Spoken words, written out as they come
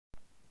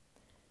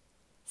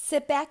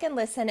Sit back and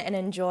listen and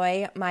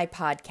enjoy my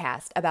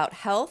podcast about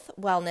health,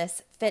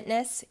 wellness,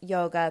 fitness,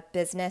 yoga,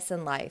 business,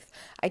 and life.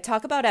 I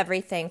talk about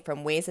everything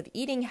from ways of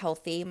eating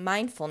healthy,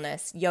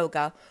 mindfulness,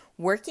 yoga,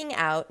 working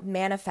out,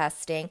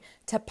 manifesting,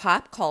 to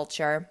pop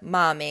culture,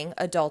 momming,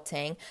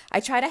 adulting. I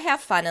try to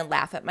have fun and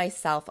laugh at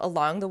myself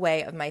along the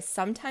way of my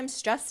sometimes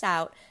stressed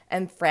out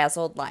and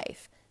frazzled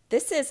life.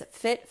 This is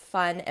Fit,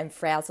 Fun, and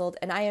Frazzled,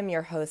 and I am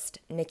your host,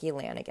 Nikki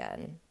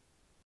Lanigan.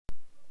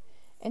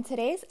 In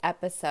today's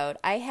episode,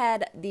 I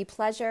had the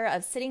pleasure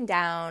of sitting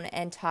down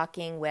and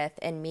talking with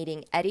and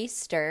meeting Eddie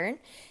Stern.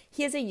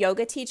 He is a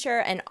yoga teacher,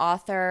 an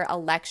author, a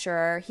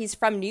lecturer. He's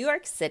from New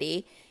York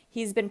City.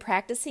 He's been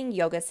practicing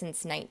yoga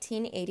since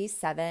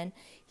 1987.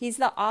 He's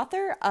the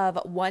author of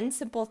One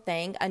Simple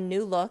Thing, A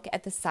New Look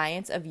at the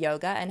Science of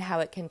Yoga and How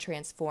It Can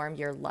Transform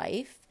Your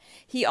Life.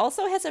 He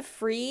also has a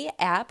free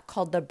app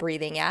called the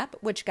Breathing App,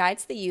 which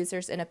guides the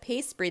users in a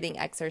paced breathing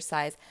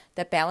exercise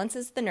that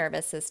balances the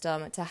nervous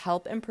system to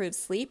help improve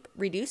sleep,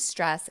 reduce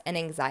stress, and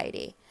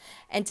anxiety.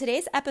 In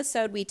today's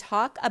episode, we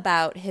talk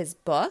about his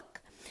book.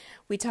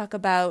 We talk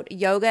about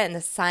yoga and the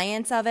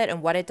science of it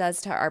and what it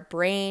does to our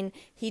brain.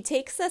 He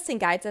takes us and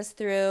guides us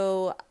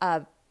through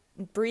a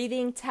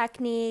breathing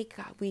technique.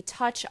 We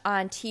touch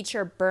on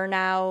teacher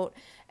burnout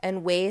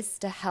and ways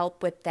to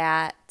help with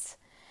that.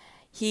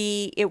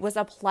 It was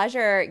a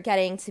pleasure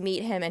getting to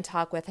meet him and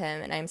talk with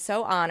him, and I'm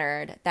so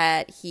honored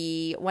that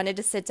he wanted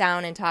to sit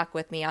down and talk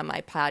with me on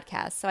my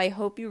podcast. So I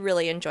hope you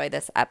really enjoy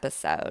this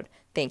episode.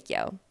 Thank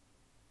you.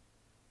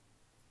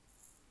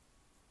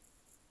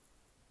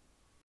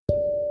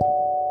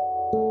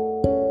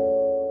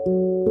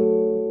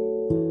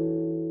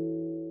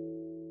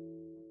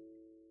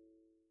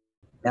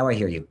 Now I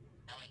hear you.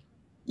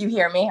 You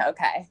hear me?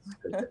 Okay.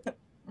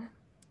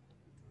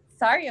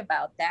 Sorry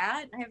about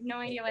that. I have no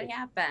idea what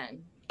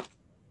happened.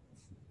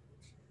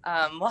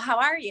 Well, how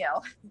are you?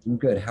 I'm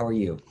good. How are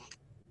you?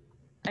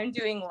 I'm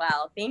doing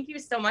well. Thank you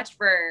so much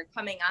for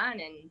coming on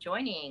and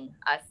joining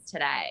us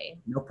today.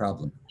 No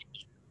problem.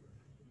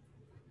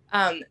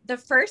 The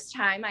first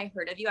time I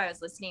heard of you, I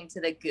was listening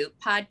to the Goop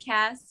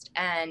podcast,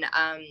 and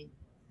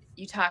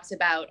you talked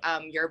about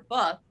your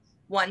book,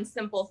 One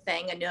Simple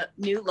Thing, A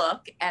New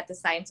Look at the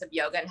Science of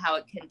Yoga and How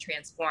It Can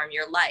Transform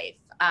Your Life.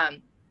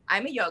 I'm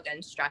a yoga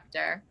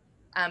instructor,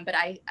 but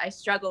I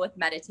struggle with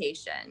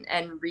meditation,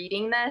 and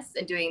reading this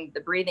and doing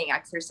the breathing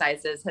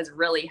exercises has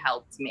really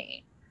helped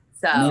me.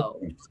 So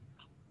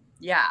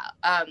yeah,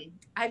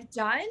 I've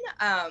done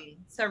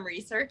some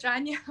research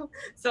on you.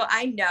 So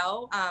I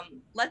know,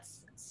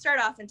 let's start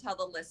off and tell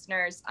the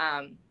listeners,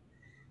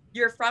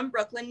 you're from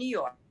Brooklyn, New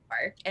York,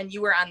 and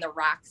you were on the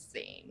rock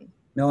scene.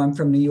 No, I'm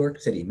from New York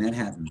City,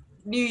 Manhattan.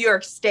 New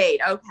York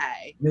State,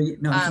 okay.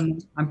 No,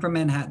 I'm from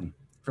Manhattan.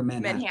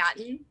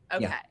 Manhattan?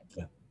 Okay.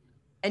 Yeah.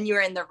 And you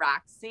were in the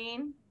rock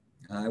scene?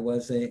 I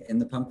was in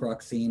the punk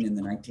rock scene in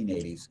the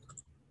 1980s.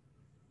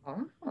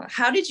 Oh,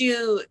 how did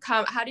you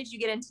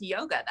get into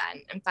yoga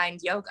then and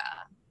find yoga?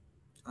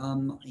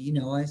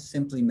 I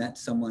simply met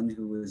someone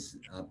who was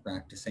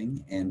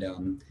practicing, and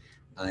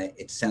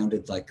it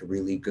sounded like a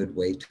really good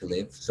way to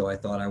live, so I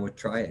thought I would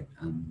try it.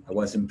 I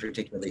wasn't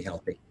particularly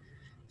healthy,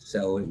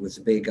 so it was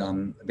a big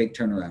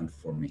turnaround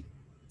for me.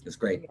 It was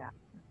great. Yeah.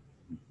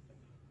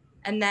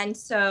 And then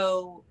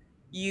so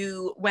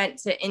you went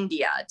to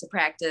India to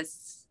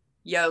practice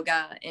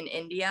yoga in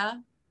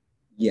India?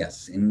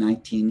 Yes, in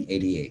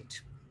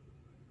 1988.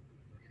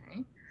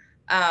 Okay.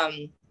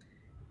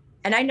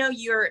 And I know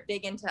you're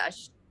big into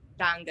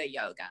Ashtanga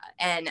yoga,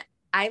 and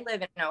I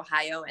live in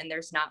Ohio, and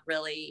there's not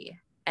really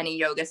any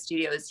yoga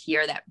studios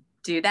here that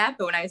do that.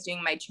 But when I was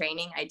doing my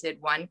training, I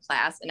did one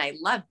class and I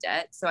loved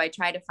it. So I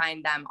tried to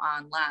find them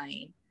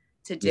online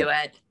to do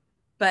it.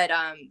 But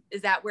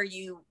is that where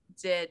you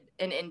did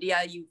in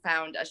India? You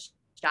found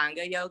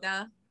Ashtanga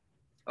yoga,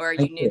 or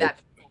you knew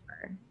that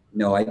before?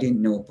 No, I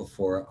didn't know it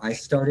before. I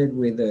started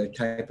with a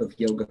type of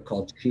yoga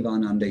called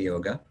Shivananda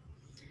yoga.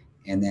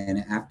 And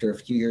then after a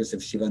few years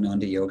of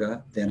Shivananda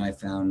yoga, then I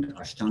found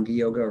Ashtanga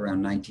yoga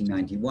around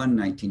 1991,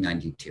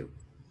 1992.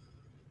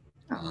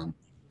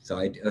 So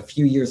I had a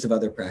few years of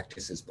other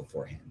practices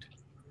beforehand.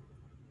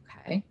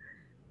 Okay.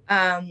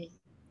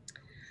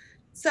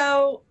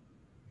 So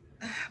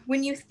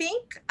when you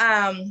think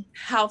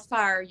how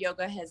far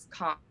yoga has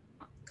come,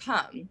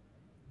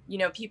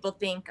 people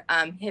think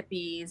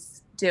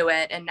hippies do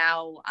it, and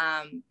now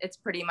it's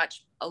pretty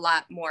much a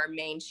lot more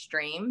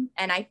mainstream.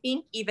 And I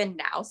think even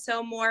now,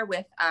 so more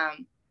with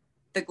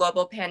the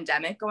global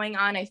pandemic going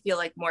on, I feel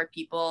like more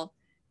people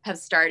have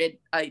started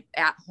a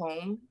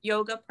at-home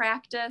yoga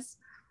practice.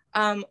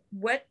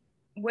 What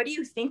do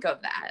you think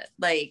of that?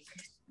 Like,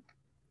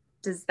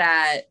 does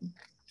that?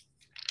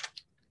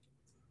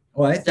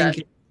 Well, I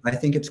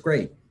think it's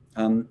great.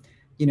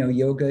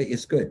 Yoga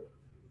is good.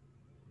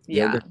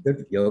 Yeah.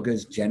 Yoga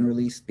is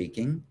generally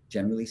speaking,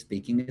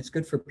 it's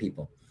good for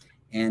people,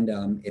 and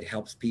it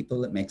helps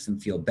people. It makes them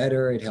feel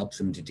better. It helps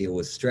them to deal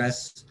with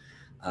stress.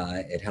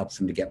 It helps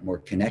them to get more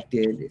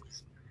connected.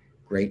 It's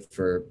great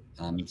for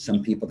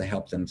some people to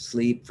help them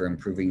sleep, for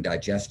improving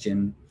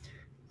digestion,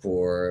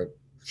 for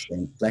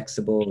staying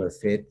flexible or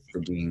fit, for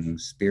being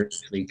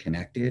spiritually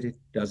connected. It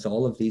does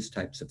all of these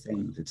types of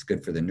things. It's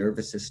good for the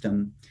nervous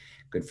system,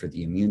 good for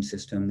the immune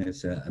system.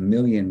 There's a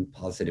million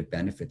positive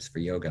benefits for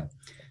yoga.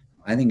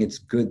 I think it's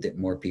good that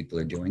more people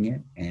are doing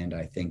it. And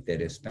I think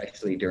that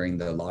especially during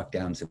the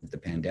lockdowns of the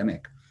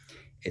pandemic,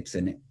 it's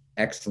an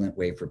excellent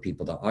way for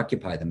people to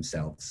occupy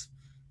themselves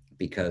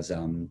because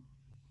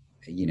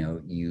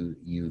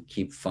you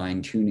keep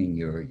fine tuning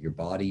your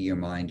body, your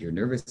mind, your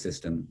nervous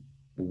system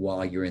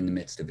while you're in the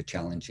midst of a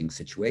challenging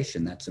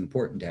situation. That's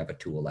important to have a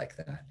tool like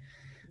that.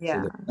 So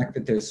Yeah. the fact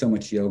that there's so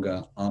much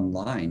yoga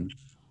online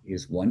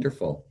is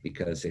wonderful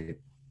because it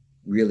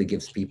really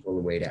gives people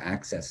a way to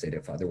access it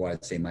if otherwise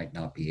they might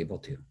not be able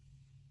to.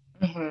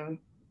 Mm-hmm.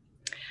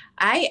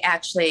 I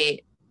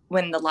actually,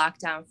 when the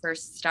lockdown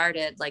first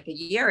started like a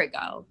year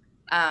ago,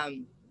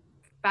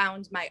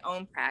 found my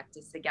own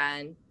practice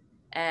again,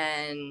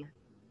 and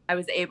I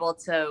was able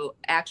to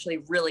actually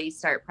really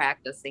start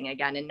practicing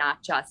again and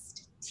not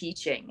just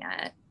teaching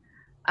it.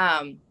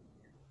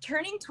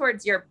 Turning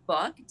towards your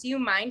book, do you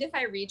mind if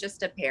I read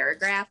just a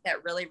paragraph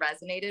that really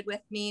resonated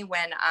with me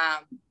when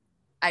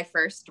I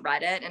first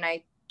read it? And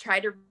I try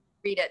to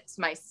read it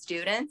to my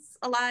students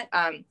a lot,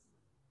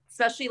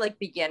 especially like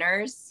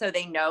beginners, so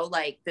they know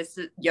like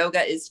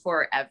yoga is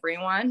for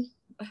everyone.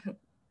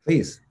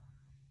 Please.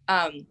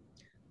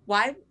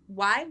 Why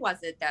was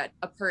it that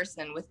a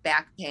person with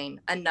back pain,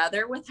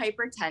 another with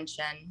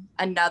hypertension,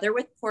 another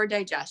with poor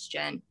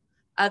digestion,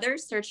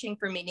 others searching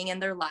for meaning in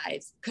their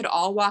lives could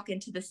all walk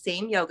into the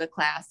same yoga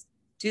class,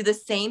 do the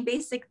same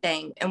basic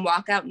thing, and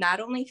walk out not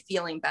only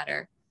feeling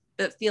better,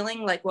 but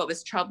feeling like what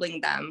was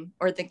troubling them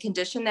or the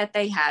condition that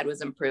they had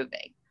was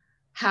improving?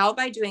 How,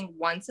 by doing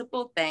one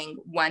simple thing,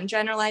 one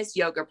generalized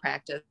yoga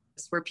practice,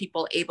 were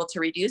people able to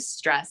reduce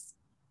stress,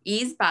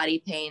 ease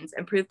body pains,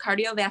 improve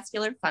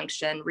cardiovascular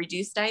function,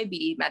 reduce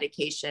diabetes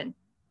medication,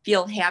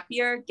 feel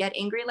happier, get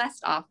angry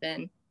less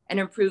often, and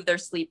improve their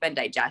sleep and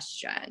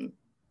digestion?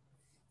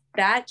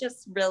 That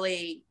just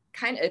really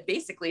kind of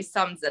basically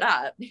sums it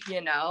up,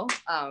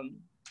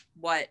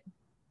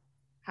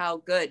 how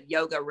good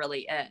yoga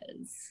really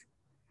is.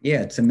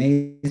 Yeah, it's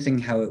amazing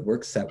how it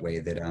works that way.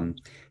 That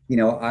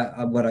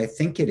what I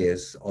think it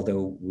is,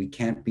 although we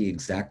can't be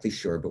exactly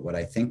sure, but what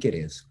I think it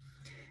is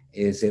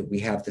that we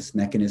have this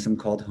mechanism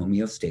called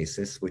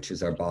homeostasis, which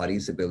is our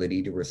body's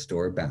ability to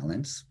restore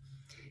balance,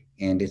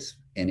 and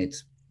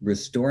it's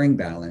restoring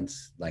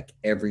balance like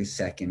every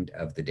second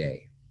of the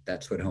day.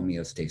 That's what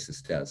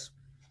homeostasis does,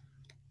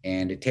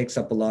 and it takes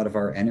up a lot of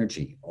our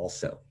energy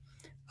also.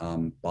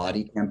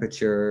 Body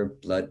temperature,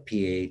 blood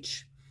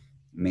pH,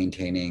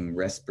 maintaining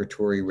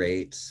respiratory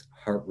rates,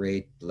 heart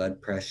rate, blood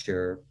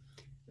pressure.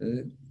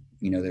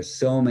 There's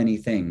so many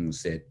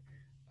things that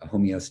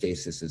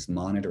homeostasis is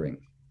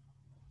monitoring.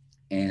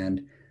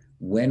 And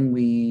when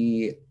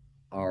we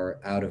are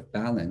out of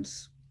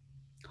balance,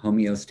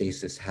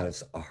 homeostasis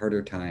has a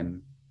harder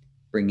time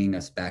bringing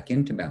us back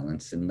into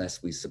balance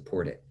unless we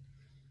support it.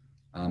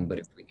 But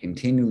if we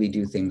continually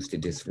do things to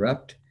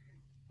disrupt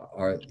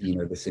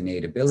this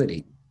innate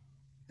ability,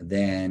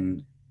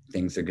 then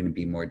things are going to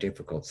be more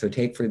difficult. So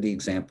take for the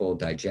example,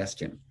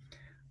 digestion.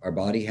 Our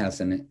body has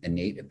an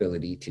innate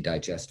ability to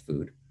digest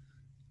food,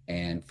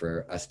 and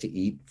for us to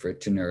eat, for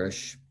it to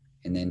nourish,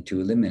 and then to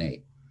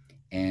eliminate.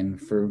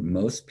 And for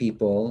most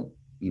people,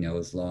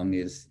 as long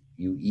as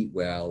you eat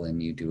well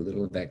and you do a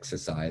little of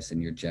exercise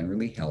and you're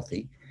generally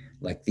healthy,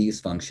 like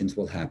these functions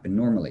will happen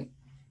normally.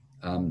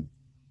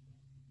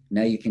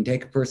 Now you can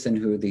take a person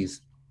who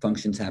these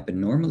functions happen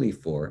normally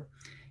for,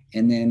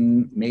 and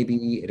then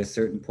maybe at a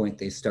certain point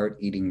they start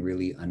eating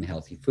really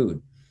unhealthy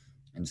food.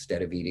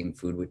 Instead of eating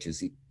food which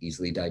is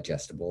easily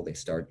digestible, they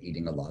start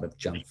eating a lot of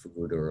junk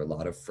food or a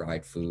lot of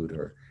fried food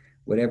or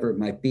whatever it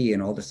might be.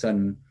 And all of a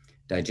sudden,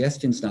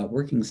 digestion's not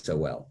working so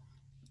well,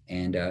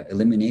 and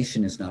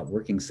elimination is not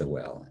working so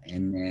well.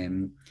 And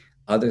then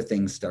other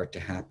things start to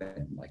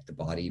happen, like the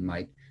body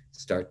might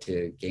start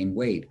to gain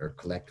weight or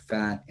collect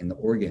fat in the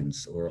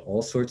organs, or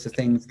all sorts of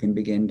things can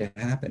begin to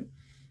happen.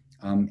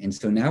 And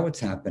so now what's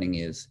happening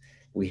is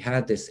we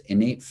had this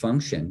innate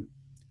function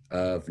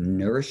of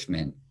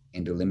nourishment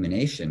and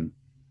elimination,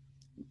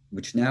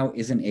 which now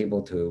isn't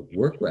able to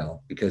work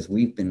well because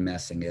we've been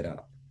messing it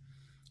up.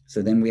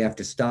 So then we have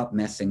to stop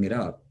messing it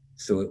up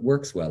so it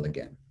works well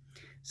again.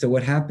 So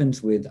what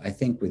happens with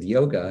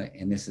yoga,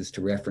 and this is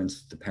to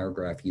reference the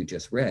paragraph you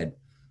just read,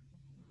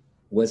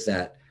 was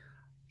that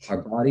our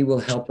body will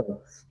help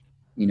us,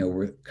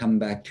 come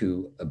back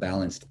to a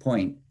balanced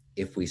point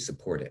if we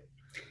support it.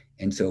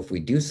 And so if we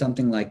do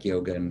something like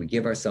yoga and we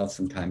give ourselves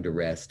some time to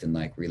rest and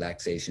like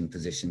relaxation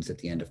positions at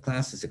the end of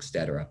classes,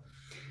 etc.,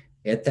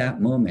 at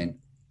that moment,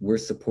 we're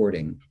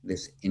supporting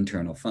this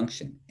internal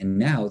function. And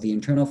now the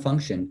internal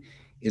function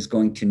is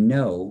going to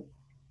know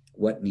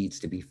what needs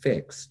to be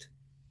fixed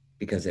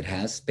because it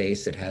has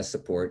space, it has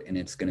support, and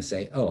it's going to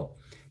say, oh,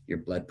 your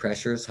blood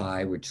pressure is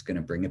high, we're just going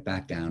to bring it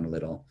back down a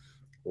little.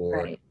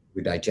 Or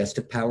your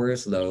digestive power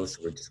is low,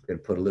 so we're just going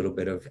to put a little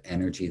bit of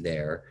energy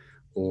there.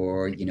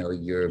 or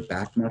your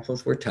back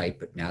muscles were tight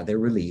but now they're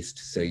released,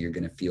 so you're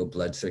going to feel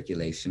blood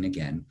circulation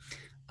again.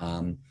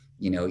 um,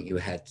 you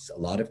had a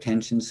lot of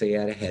tension, so you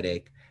had a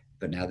headache,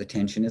 but now the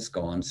tension is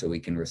gone, so we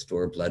can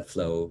restore blood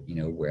flow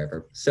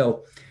wherever.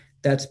 So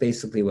that's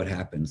basically what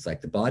happens.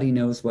 Like, the body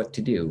knows what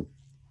to do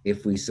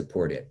if we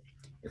support it.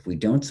 If we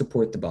don't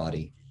support the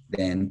body,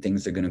 then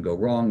things are going to go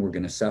wrong. We're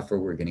going to suffer,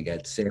 we're going to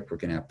get sick, we're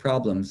going to have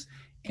problems,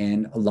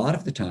 and a lot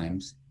of the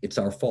times it's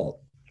our fault.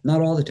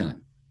 Not all the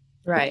time,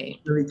 but Right.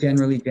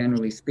 really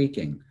generally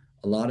speaking,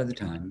 a lot of the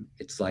time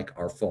it's like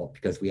our fault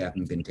because we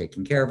haven't been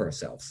taking care of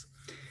ourselves.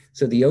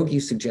 So the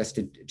yogis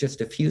suggested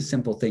just a few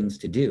simple things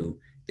to do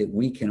that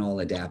we can all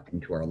adapt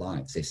into our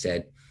lives. They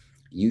said,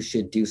 you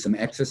should do some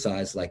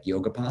exercise like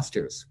yoga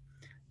postures.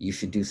 You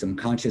should do some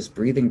conscious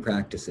breathing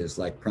practices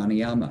like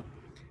pranayama.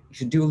 You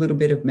should do a little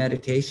bit of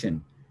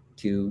meditation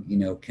to,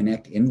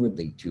 connect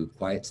inwardly to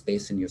quiet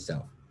space in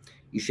yourself.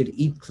 You should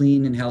eat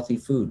clean and healthy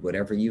food,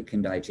 whatever you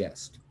can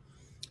digest.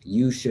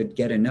 You should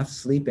get enough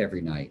sleep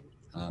every night,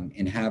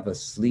 and have a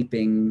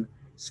sleeping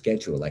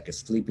schedule, like a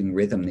sleeping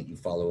rhythm that you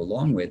follow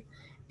along with.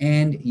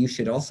 And you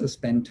should also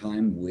spend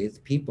time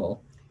with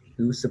people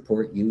who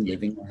support you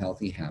living a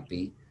healthy,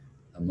 happy,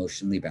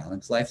 emotionally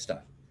balanced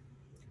lifestyle.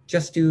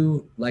 Just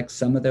do like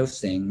some of those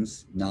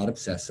things, not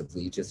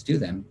obsessively, just do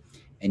them.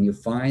 And you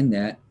find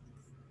that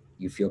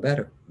you feel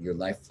better. Your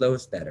life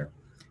flows better.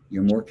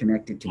 You're more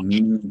connected to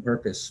meaning and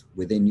purpose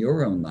within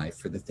your own life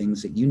for the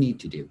things that you need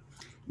to do.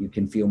 You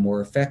can feel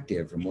more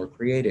effective or more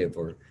creative,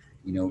 or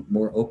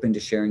more open to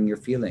sharing your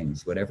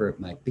feelings, whatever it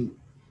might be.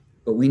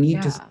 But we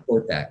need to Yeah.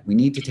 support that. We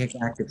need to take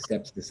active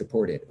steps to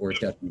support it, or it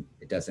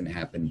doesn't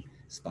happen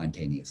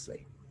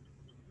spontaneously.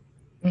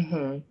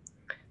 Hmm.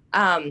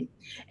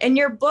 In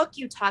your book,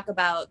 you talk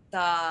about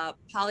the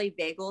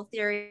polyvagal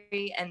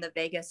theory and the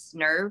vagus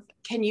nerve.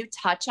 Can you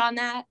touch on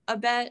that a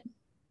bit?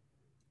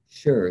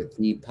 Sure.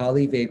 The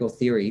polyvagal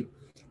theory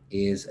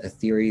is a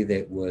theory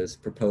that was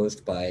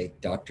proposed by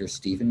Dr.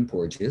 Stephen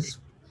Porges.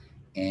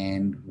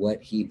 And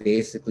what he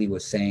basically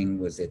was saying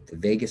was that the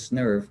vagus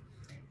nerve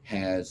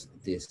has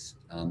this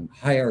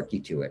hierarchy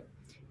to it,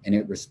 and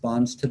it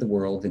responds to the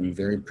world in a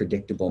very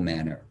predictable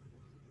manner.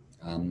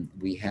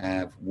 We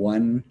have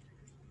one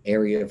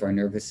area of our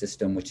nervous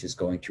system which is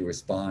going to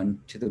respond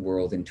to the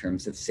world in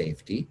terms of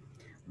safety,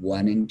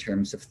 one in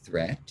terms of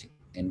threat,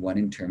 and one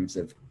in terms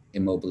of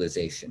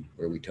immobilization,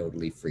 where we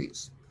totally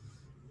freeze.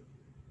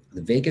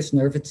 The vagus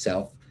nerve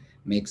itself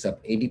makes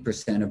up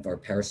 80% of our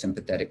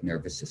parasympathetic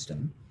nervous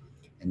system.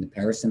 And the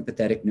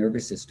parasympathetic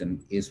nervous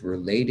system is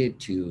related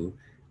to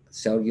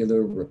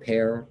cellular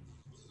repair,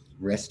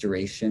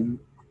 restoration,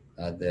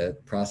 the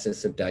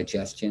process of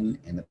digestion,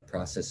 and the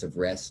process of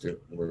rest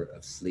or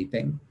of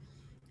sleeping.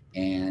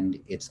 And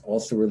it's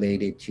also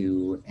related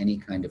to any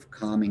kind of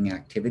calming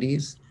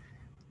activities,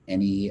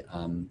 any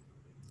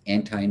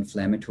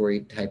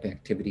anti-inflammatory type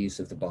activities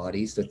of the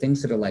body. So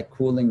things that are like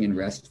cooling and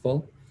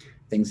restful,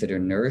 things that are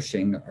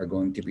nourishing, are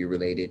going to be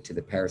related to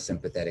the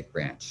parasympathetic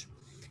branch.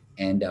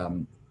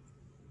 And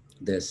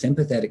the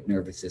sympathetic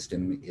nervous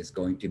system is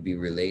going to be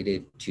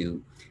related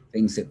to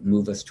things that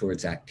move us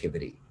towards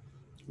activity.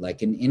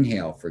 Like an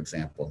inhale, for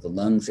example, the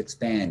lungs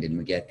expand and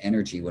we get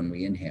energy when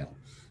we inhale.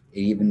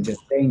 Even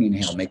just saying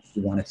inhale makes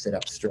you want to sit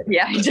up straight.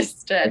 Yeah, I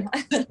just did.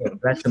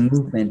 That's a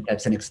movement,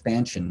 that's an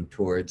expansion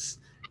towards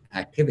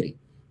activity.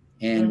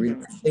 And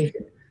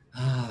relaxation,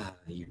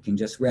 you can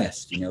just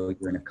rest, you're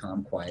in a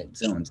calm, quiet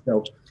zone.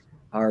 So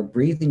our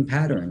breathing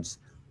patterns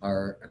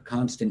are a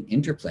constant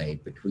interplay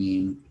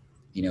between,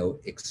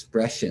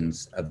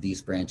 expressions of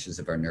these branches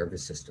of our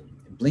nervous system.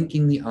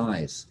 Blinking the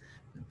eyes,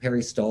 the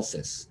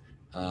peristalsis,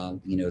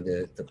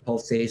 the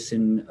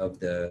pulsation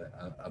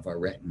of our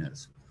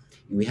retinas.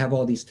 And we have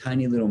all these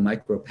tiny little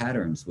micro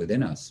patterns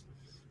within us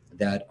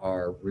that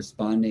are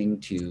responding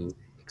to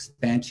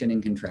expansion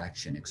and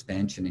contraction,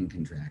 expansion and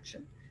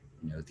contraction.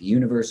 The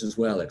universe as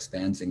well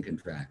expands and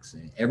contracts.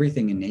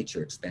 Everything in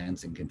nature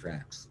expands and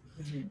contracts.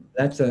 Mm-hmm.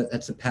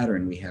 That's a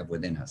pattern we have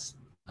within us.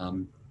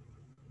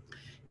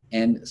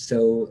 And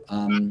so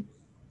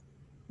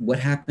what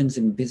happens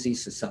in busy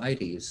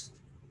societies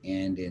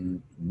and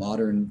in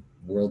modern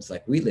worlds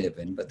like we live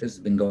in, but this has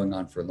been going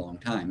on for a long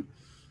time,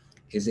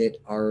 is that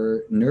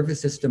our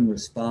nervous system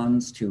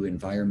responds to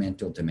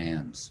environmental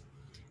demands.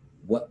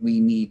 What we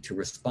need to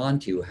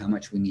respond to, how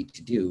much we need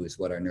to do, is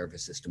what our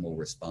nervous system will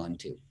respond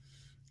to.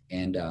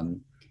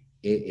 And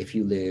if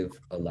you live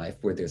a life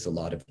where there's a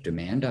lot of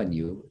demand on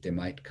you, there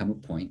might come a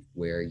point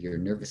where your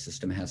nervous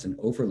system has an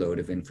overload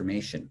of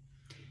information,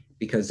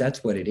 because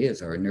that's what it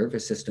is. Our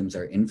nervous systems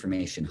are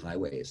information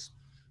highways.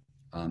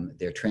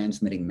 They're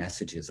transmitting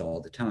messages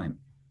all the time,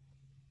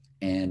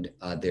 and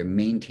they're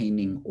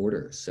maintaining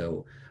order.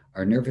 So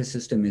our nervous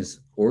system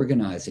is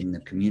organizing the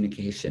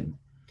communication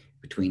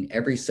between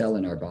every cell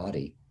in our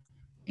body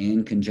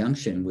in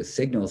conjunction with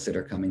signals that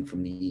are coming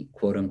from the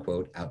quote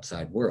unquote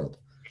outside world.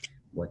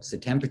 What's the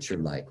temperature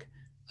like?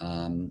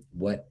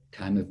 What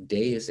time of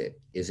day is it?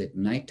 Is it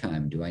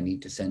nighttime? Do I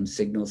need to send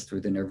signals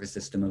through the nervous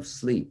system of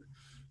sleep?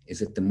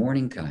 Is it the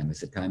morning time?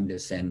 Is it time to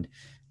send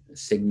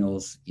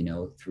signals,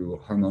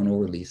 through hormonal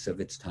release of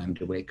it's time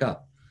to wake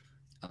up.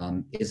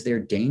 Is there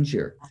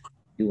danger?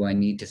 Do I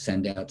need to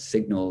send out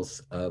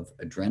signals of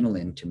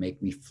adrenaline to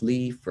make me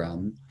flee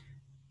from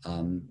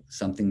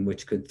something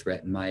which could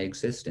threaten my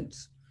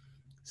existence?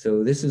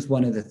 So this is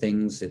one of the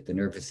things that the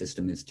nervous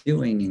system is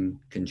doing in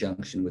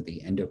conjunction with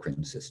the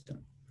endocrine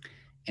system.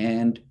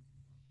 And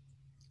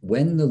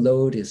when the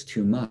load is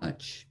too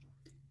much,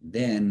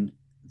 then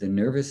the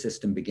nervous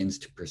system begins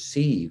to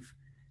perceive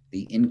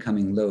the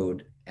incoming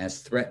load as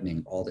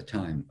threatening all the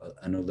time.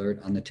 An alert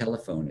on the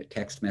telephone, a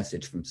text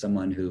message from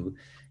someone who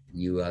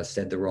you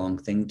said the wrong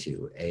thing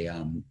to,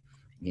 an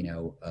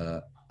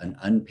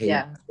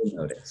unpaid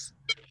notice,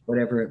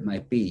 whatever it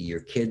might be. Your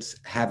kids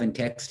haven't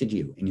texted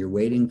you and you're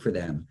waiting for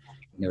them,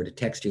 to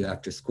text you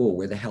after school.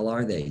 Where the hell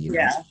are they?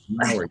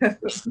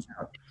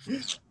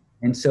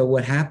 And so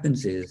what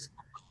happens is,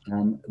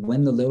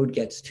 when the load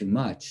gets too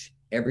much,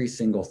 every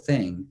single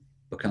thing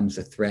becomes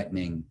a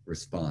threatening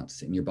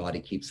response, and your body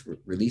keeps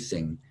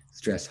releasing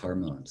stress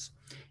hormones.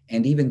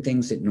 And even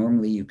things that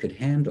normally you could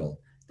handle,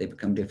 they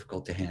become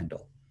difficult to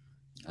handle.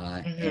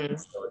 And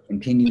so it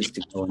continues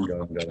to go and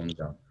go and go and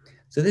go.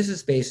 So this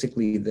is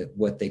basically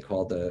what they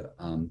call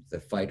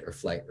the fight or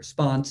flight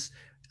response.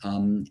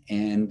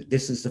 And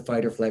this is the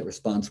fight or flight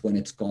response when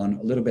it's gone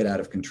a little bit out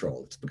of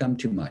control. It's become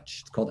too much.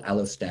 It's called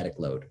allostatic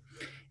load.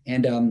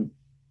 And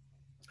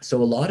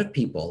so a lot of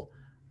people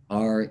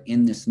are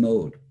in this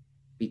mode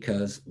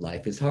because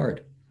life is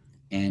hard.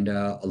 And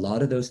a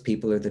lot of those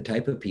people are the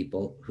type of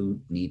people who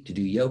need to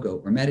do yoga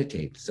or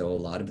meditate. So a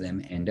lot of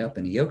them end up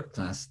in a yoga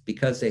class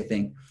because they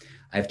think,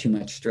 I have too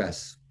much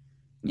stress.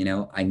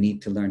 I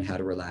need to learn how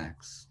to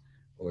relax.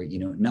 Or,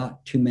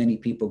 not too many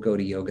people go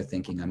to yoga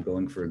thinking I'm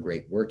going for a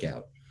great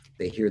workout.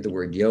 They hear the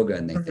word yoga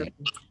and they think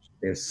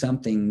there's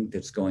something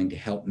that's going to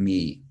help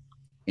me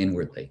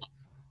inwardly.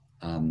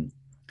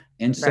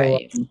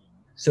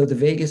 So the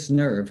vagus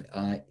nerve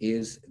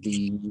is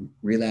the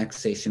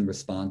relaxation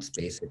response,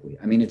 basically.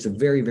 I mean, it's a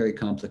very, very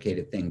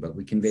complicated thing, but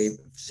we can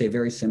say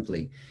very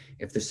simply,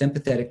 if the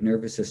sympathetic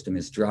nervous system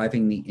is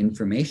driving the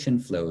information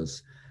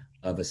flows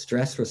of a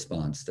stress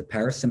response, the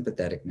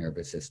parasympathetic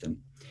nervous system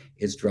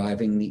is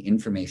driving the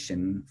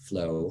information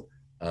flow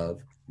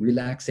of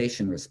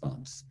relaxation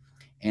response.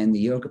 And the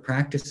yoga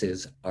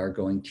practices are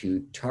going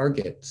to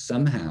target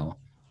somehow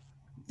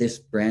this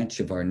branch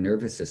of our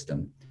nervous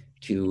system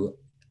to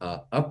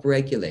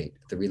upregulate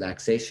the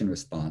relaxation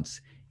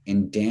response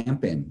and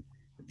dampen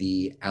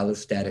the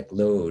allostatic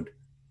load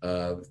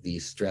of the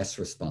stress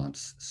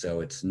response,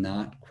 so it's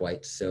not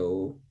quite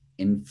so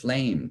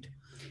inflamed.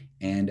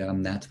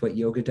 And that's what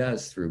yoga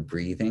does through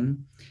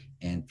breathing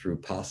and through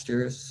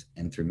postures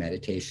and through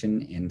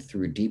meditation and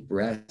through deep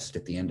rest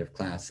at the end of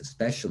class,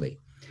 especially.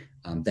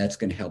 That's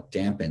going to help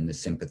dampen the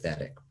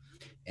sympathetic.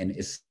 And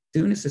as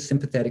soon as the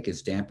sympathetic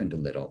is dampened a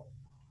little,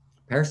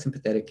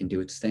 parasympathetic can do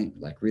its thing.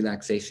 Like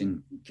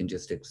relaxation can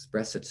just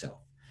express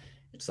itself.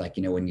 It's like,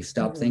 when you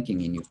stop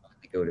thinking and you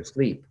finally go to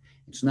sleep,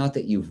 it's not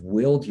that you've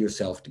willed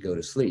yourself to go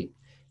to sleep.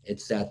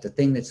 It's that the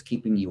thing that's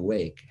keeping you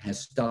awake has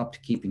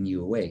stopped keeping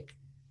you awake.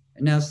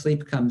 And now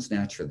sleep comes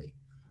naturally.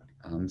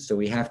 So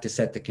we have to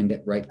set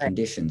the right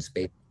conditions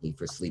basically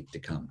for sleep to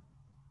come.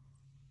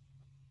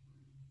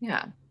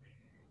 Yeah.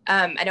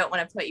 I don't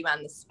want to put you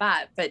on the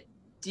spot, but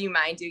do you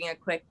mind doing a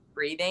quick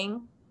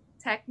breathing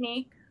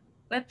technique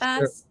with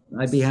us?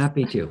 Sure. I'd be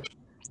happy to.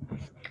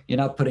 You're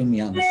not putting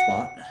me on the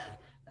spot.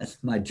 That's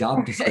my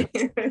job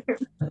description.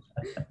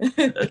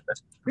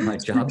 My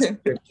job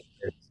description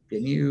is,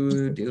 can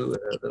you do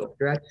a little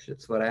stretch?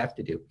 That's what I have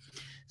to do.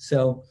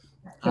 So,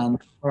 all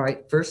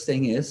right, first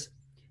thing is,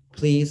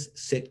 please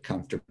sit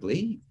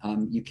comfortably.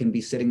 You can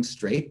be sitting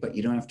straight, but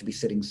you don't have to be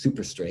sitting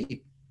super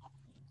straight.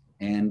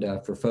 And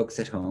for folks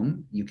at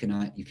home, you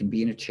can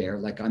be in a chair.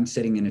 Like I'm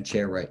sitting in a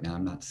chair right now.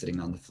 I'm not sitting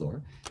on the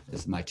floor.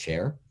 This is my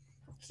chair.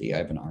 See, I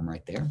have an arm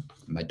right there.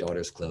 My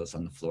daughter's clothes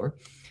on the floor.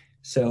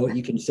 So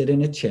you can sit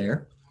in a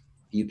chair.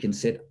 You can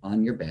sit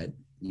on your bed.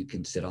 You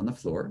can sit on the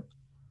floor.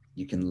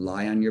 You can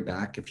lie on your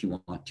back if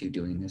you want to,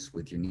 doing this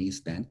with your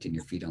knees bent and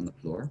your feet on the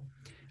floor.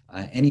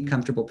 Any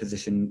comfortable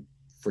position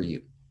for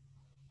you.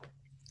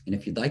 And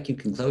if you'd like, you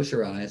can close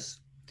your eyes,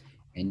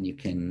 and you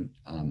can,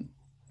 and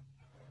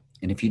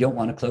if you don't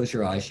want to close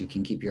your eyes, you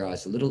can keep your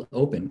eyes a little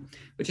open,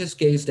 but just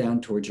gaze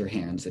down towards your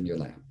hands in your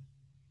lap.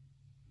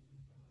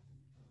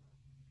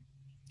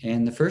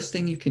 And the first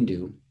thing you can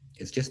do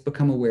is just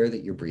become aware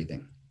that you're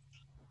breathing.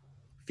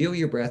 Feel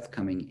your breath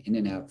coming in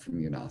and out from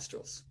your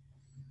nostrils.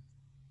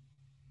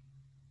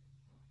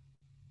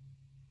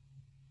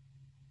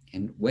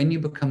 And when you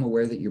become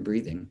aware that your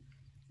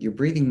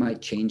breathing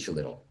might change a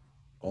little.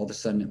 All of a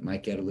sudden, it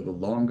might get a little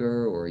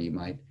longer, or you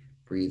might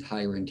breathe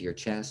higher into your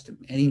chest.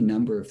 Any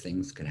number of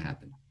things could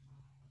happen.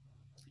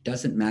 It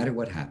doesn't matter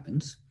what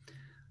happens.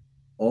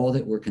 All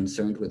that we're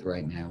concerned with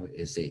right now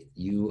is that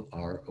you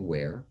are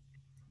aware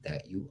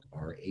that you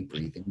are a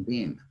breathing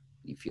being.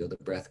 You feel the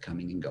breath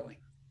coming and going.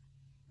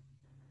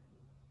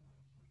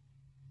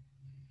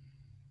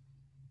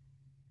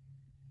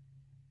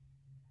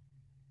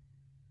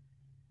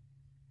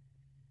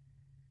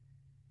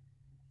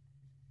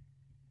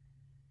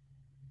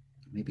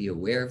 Maybe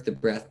aware of the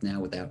breath now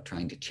without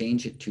trying to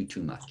change it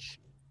too much.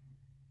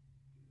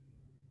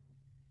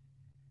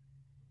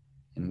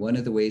 And one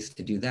of the ways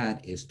to do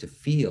that is to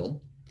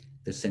feel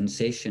the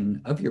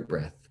sensation of your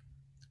breath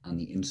on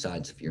the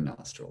insides of your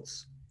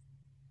nostrils.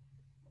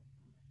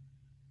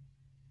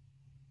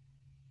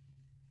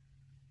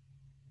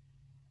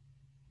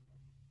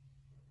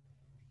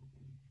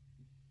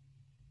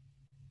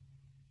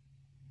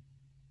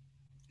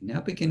 Now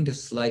begin to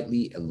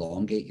slightly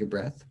elongate your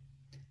breath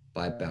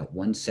by about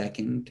 1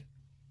 second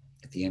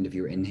at the end of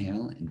your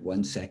inhale and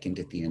 1 second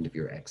at the end of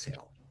your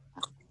exhale.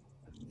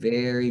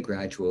 Very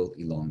gradual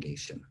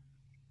elongation.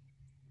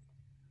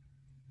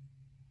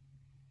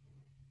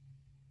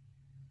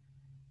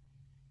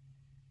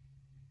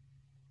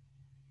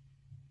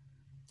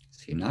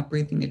 So you're not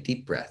breathing a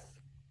deep breath.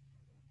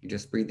 You're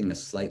just breathing a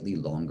slightly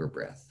longer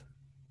breath.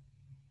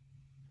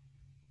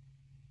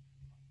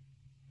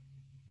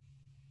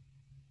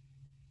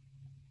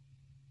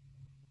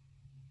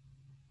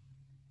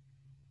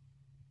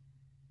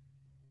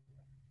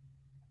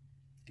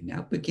 And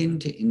now begin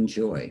to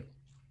enjoy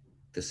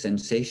the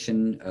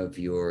sensation of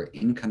your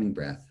incoming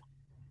breath,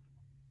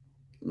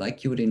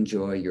 like you would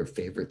enjoy your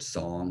favorite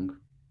song,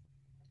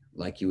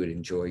 like you would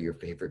enjoy your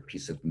favorite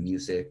piece of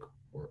music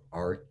or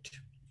art,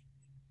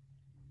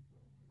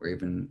 or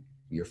even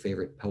your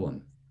favorite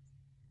poem.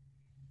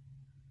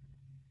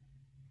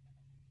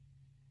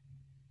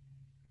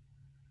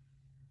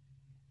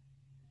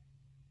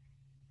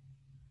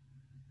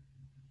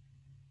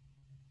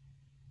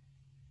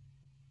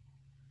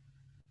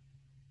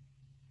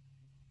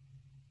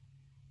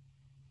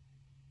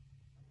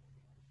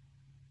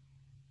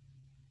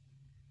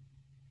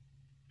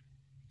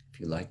 If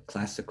you like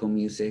classical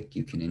music,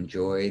 you can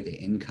enjoy the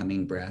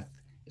incoming breath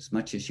as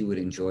much as you would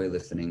enjoy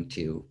listening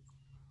to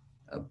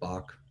a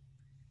Bach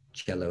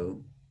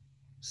cello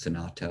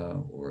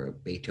sonata or a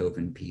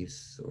Beethoven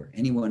piece or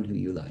anyone who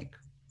you like.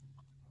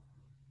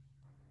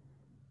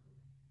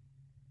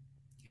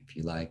 If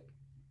you like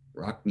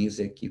rock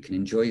music, you can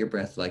enjoy your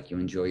breath like you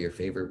enjoy your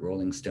favorite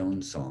Rolling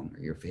Stones song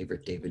or your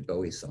favorite David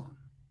Bowie song.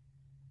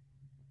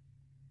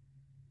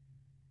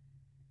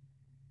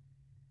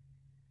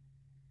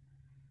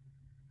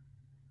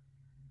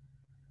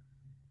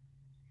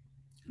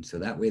 And so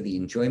that way the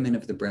enjoyment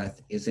of the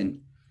breath isn't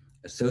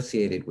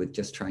associated with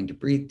just trying to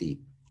breathe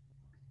deep,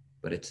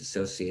 but it's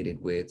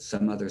associated with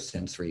some other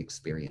sensory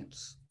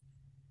experience.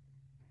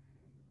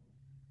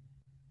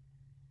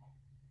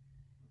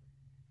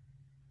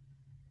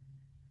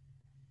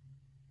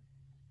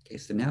 Okay,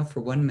 so now for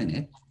 1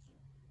 minute,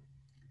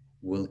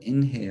 we'll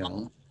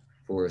inhale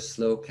for a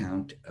slow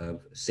count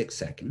of 6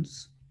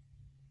 seconds.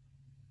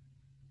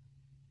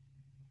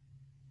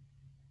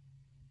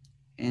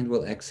 And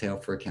we'll exhale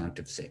for a count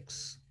of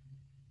 6.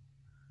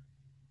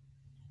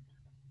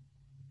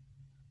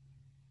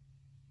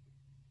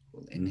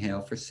 We'll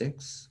inhale for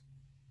 6.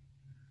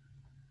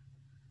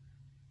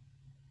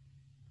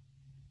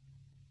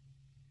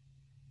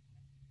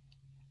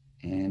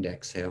 And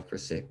exhale for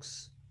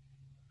 6.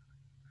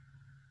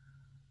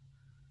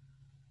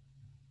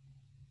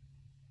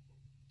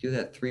 Do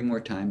that 3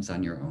 more times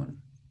on your own.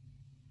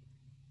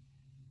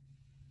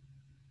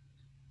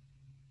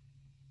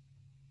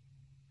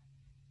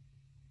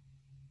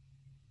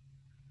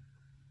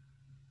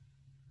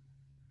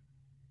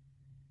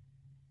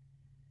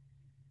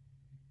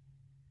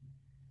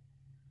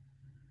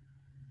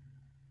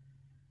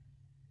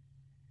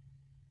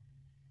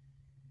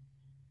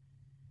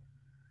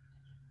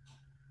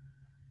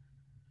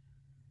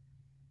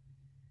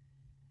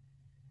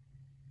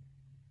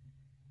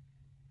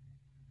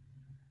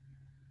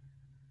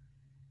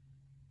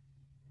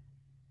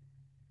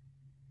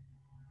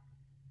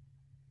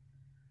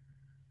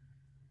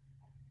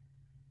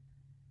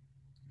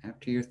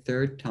 After your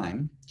 3rd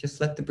time,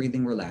 just let the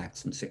breathing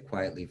relax and sit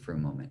quietly for a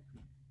moment.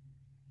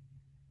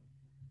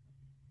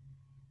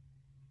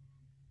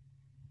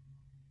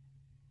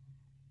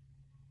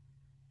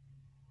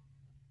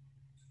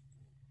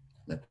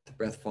 Let the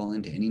breath fall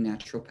into any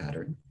natural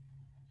pattern.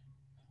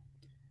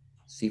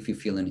 See if you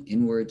feel an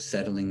inward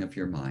settling of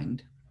your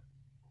mind.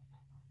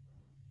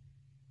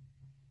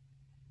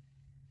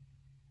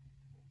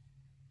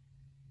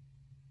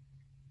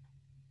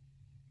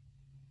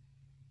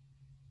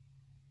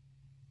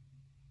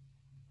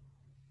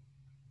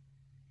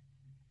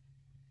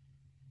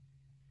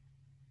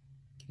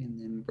 And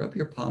then rub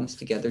your palms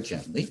together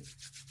gently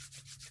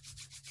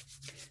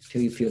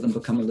till you feel them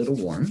become a little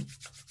warm.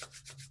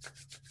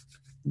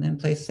 And then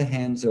place the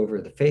hands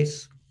over the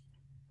face,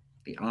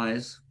 the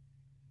eyes,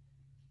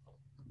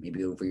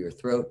 maybe over your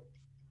throat.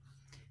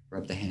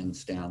 Rub the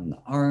hands down the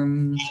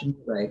arms and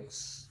the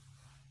legs.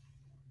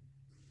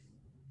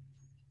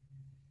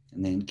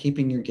 And then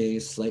keeping your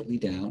gaze slightly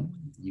down,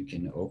 you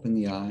can open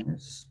the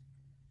eyes,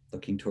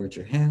 looking towards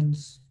your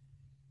hands.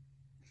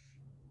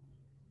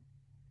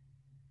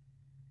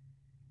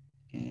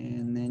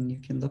 And then you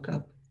can look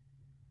up.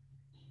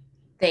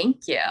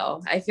 Thank you.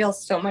 I feel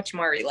so much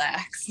more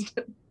relaxed.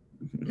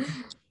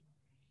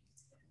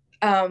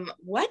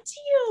 What do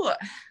you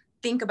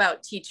think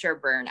about teacher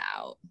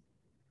burnout?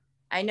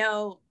 I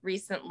know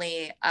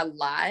recently a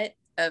lot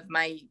of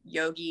my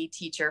yogi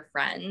teacher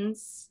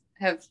friends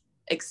have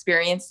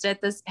experienced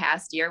it this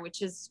past year,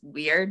 which is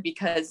weird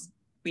because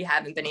we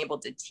haven't been able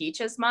to teach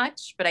as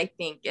much, but I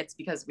think it's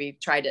because we've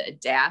tried to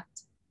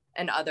adapt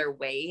in other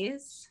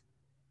ways.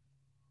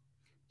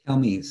 Tell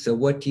me, so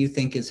what do you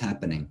think is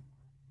happening?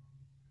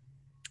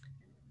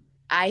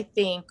 I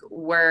think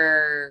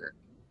we're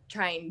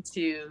trying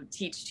to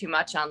teach too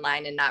much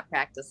online and not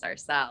practice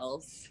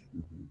ourselves.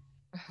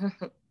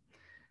 Mhm.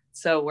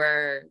 So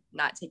we're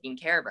not taking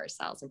care of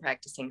ourselves and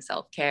practicing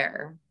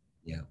self-care.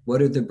 Yeah.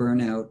 What are the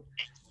burnout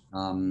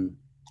um,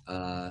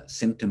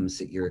 symptoms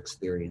that you're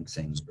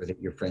experiencing or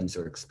that your friends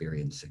are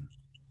experiencing?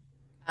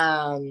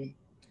 Um,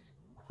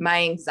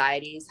 my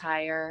anxiety is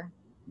higher.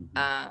 Mhm.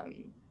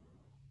 Um,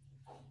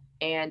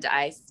 and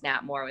I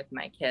snap more with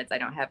my kids. I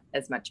don't have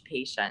as much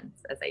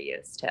patience as I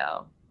used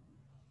to.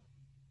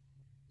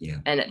 Yeah.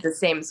 And the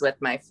same's with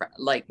my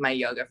like my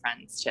yoga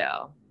friends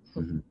too.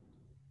 Mhm.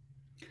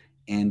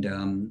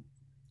 And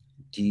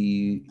do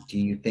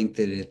you think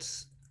that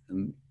it's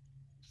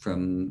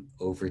from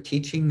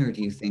overteaching, or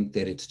do you think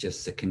that it's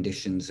just the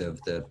conditions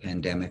of the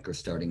pandemic are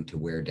starting to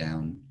wear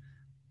down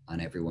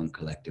on everyone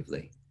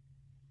collectively?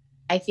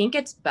 I think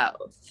it's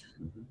both,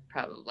 Mhm.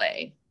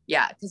 probably.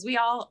 Yeah, because we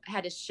all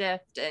had to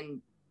shift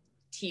and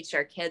teach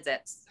our kids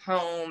at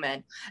home.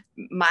 And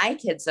my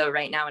kids, though,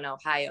 right now in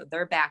Ohio,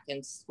 they're back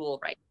in school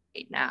right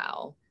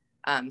now.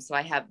 So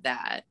I have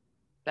that.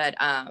 But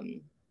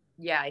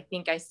yeah, I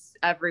think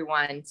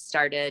everyone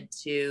started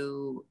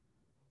to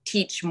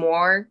teach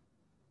more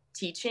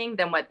teaching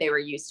than what they were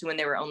used to when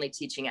they were only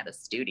teaching at a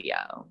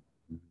studio.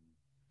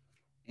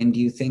 And do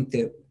you think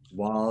that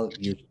while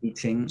you're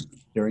teaching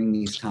during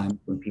these times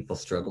when people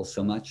struggle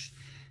so much,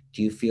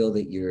 do you feel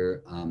that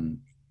you're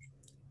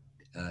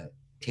uh,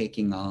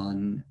 taking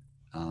on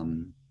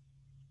um,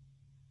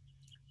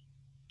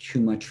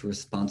 too much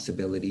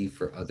responsibility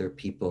for other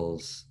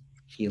people's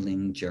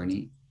healing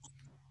journey?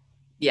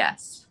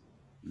 Yes.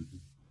 Mhm.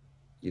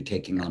 You're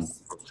taking on Yes.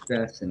 people's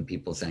stress and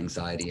people's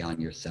anxiety on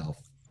yourself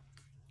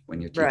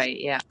when you're teaching. Right.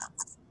 Yeah.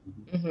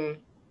 Mhm.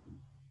 Mm-hmm.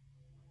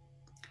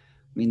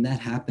 I mean, that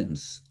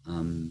happens.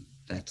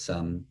 That's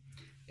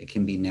it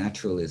can be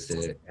natural as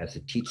a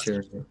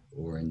teacher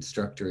or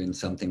instructor in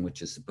something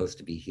which is supposed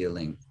to be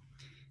healing,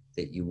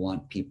 that you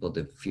want people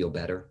to feel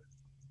better,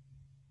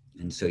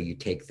 and so you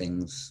take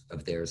things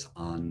of theirs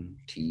on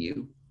to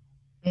you.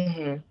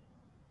 Mm-hmm.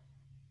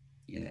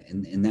 Yeah,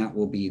 and that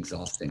will be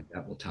exhausting.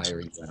 That will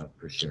tire you out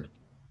for sure.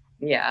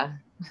 Yeah.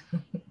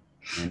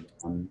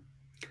 And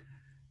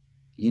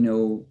you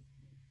know,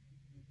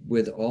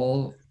 with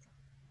all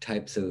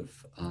types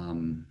of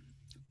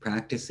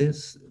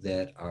practices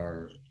that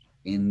are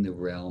in the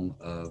realm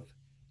of,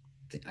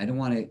 I don't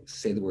want to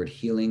say the word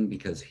healing,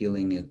 because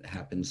healing, it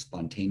happens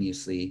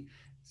spontaneously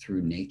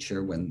through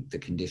nature when the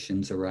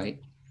conditions are right.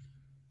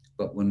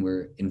 But when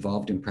we're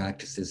involved in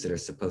practices that are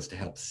supposed to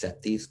help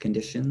set these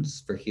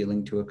conditions for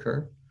healing to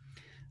occur,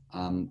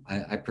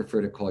 I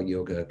prefer to call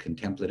yoga a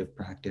contemplative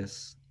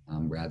practice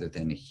rather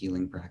than a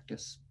healing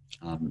practice.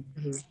 Um,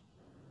 Mm-hmm.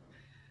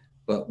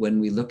 but when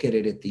we look at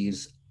it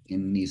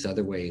in these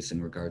other ways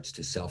in regards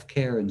to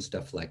self-care and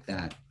stuff like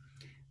that,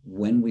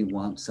 when we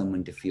want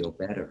someone to feel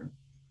better,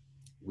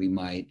 we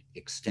might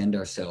extend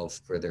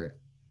ourselves further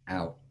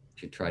out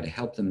to try to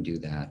help them do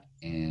that.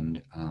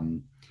 And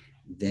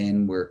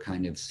then we're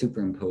kind of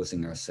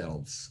superimposing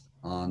ourselves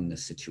on the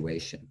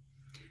situation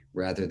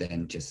rather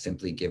than just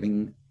simply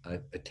giving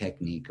a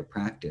technique, a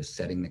practice,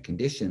 setting the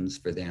conditions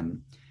for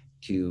them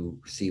to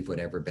receive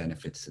whatever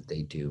benefits that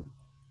they do.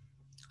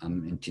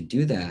 And to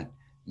do that,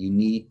 you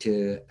need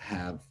to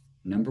have,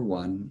 number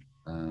one,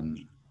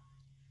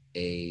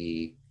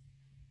 a,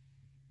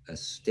 a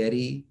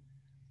steady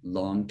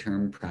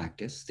long-term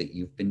practice that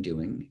you've been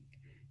doing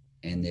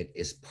and that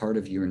is part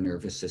of your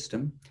nervous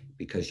system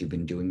because you've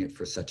been doing it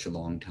for such a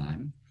long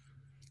time.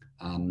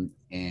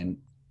 And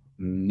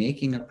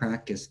making a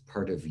practice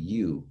part of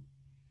you,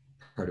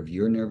 part of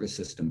your nervous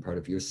system, part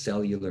of your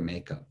cellular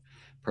makeup,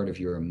 part of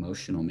your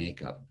emotional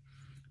makeup,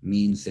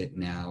 means that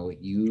now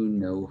you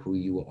know who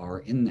you are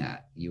in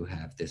that. You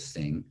have this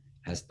thing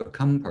has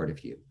become part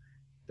of you.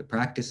 The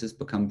practice has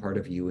become part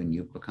of you and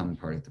you've become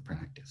part of the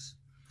practice.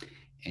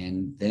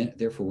 And then,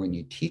 therefore, when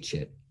you teach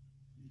it,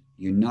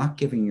 you're not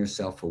giving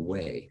yourself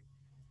away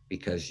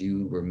because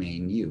you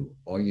remain you.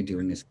 All you're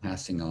doing is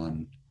passing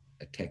on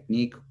a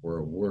technique or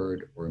a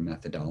word or a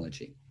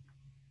methodology.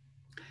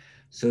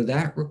 So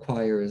that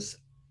requires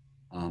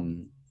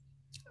um,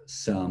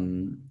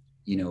 some,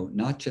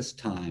 not just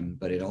time,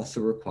 but it also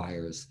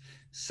requires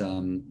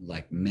some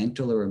like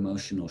mental or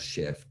emotional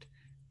shift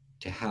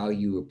to how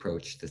you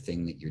approach the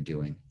thing that you're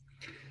doing.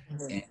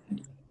 Mm-hmm.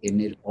 And,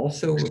 and it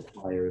also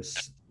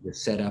requires the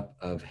setup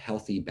of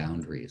healthy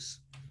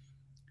boundaries.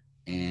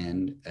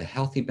 And a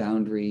healthy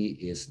boundary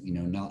is,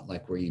 not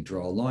like where you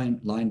draw a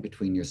line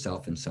between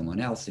yourself and someone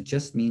else. It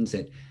just means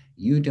that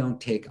you don't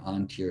take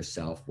onto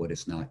yourself what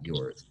is not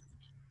yours.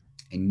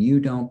 And you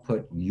don't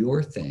put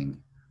your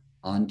thing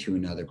onto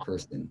another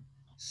person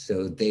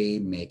so they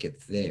make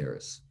it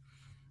theirs.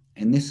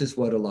 And this is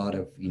what a lot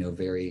of,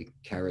 very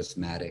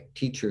charismatic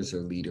teachers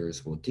or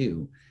leaders will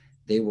do.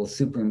 They will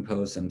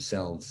superimpose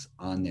themselves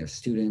on their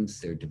students,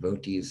 their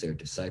devotees, their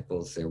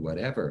disciples, their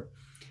whatever,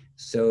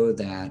 so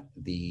that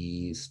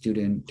the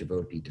student,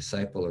 devotee,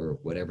 disciple, or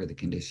whatever the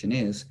condition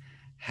is,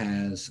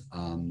 has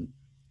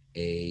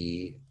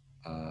a,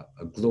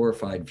 a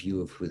glorified view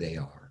of who they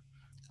are,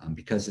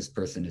 because this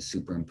person has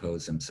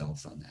superimposed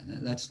themselves on that.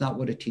 And that's not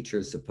what a teacher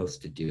is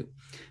supposed to do.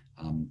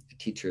 A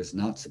teacher is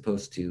not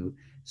supposed to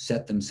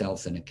set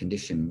themselves in a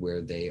condition where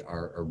they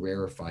are a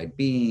rarefied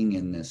being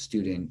and the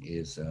student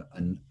is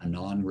a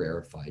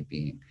non-rarefied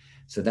being.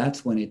 So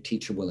that's when a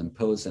teacher will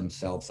impose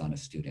themselves on a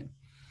student.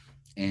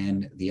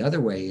 And the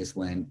other way is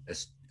when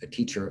a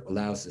teacher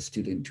allows the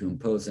student to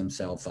impose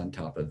themselves on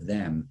top of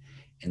them,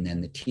 and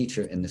then the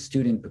teacher and the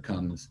student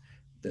becomes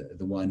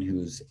the one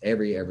who's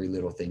every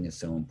little thing is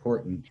so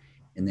important,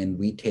 and then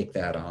we take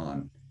that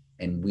on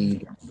and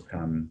we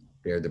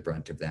bear the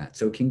brunt of that.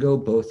 So it can go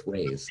both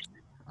ways.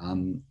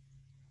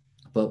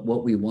 But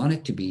what we want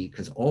it to be,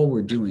 because all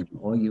we're doing,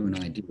 all you and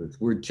I do, is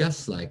we're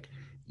just like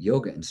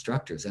yoga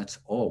instructors. That's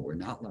all. We're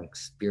not like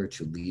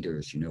spiritual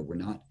leaders, we're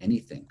not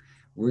anything.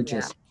 We're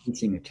just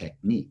teaching a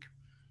technique.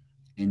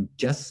 And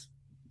just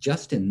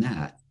in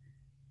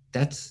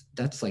that's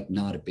like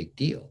not a big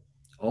deal.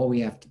 All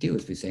we have to do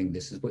is be saying,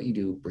 this is what you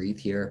do, breathe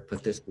here,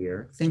 put this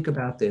here, think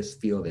about this,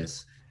 feel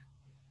this.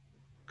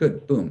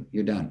 Good, boom,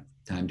 you're done,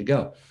 time to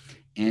go.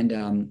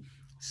 And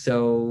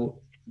so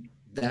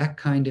that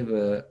kind of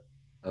a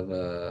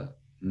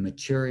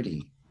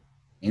maturity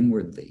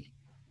inwardly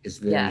is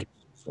very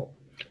useful,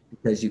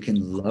 because you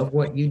can love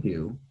what you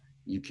do,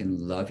 you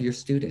can love your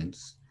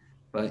students,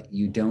 but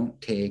you don't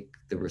take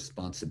the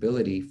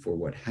responsibility for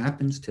what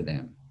happens to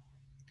them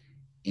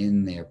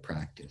in their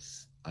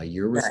practice.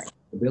 Your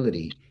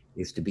responsibility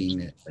is to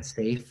be a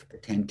safe,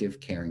 attentive,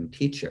 caring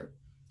teacher,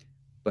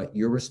 but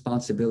your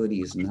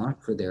responsibility is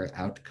not for their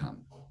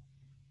outcome.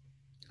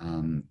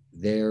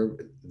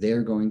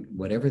 They're going,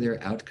 whatever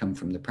their outcome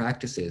from the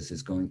practice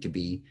is going to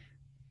be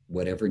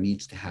whatever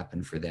needs to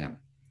happen for them.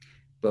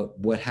 But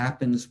what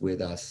happens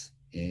with us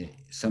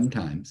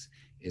sometimes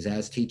is,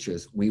 as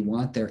teachers, we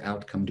want their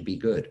outcome to be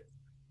good.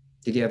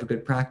 Did you have a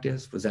good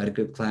practice? Was that a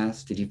good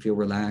class? Did you feel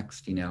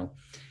relaxed?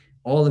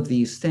 All of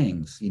these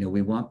things,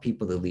 we want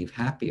people to leave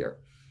happier.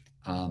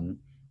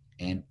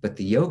 But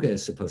the yoga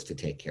is supposed to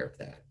take care of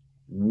that.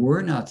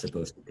 We're not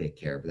supposed to take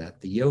care of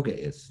that. The yoga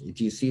is.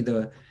 Do you see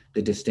the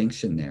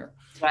distinction there?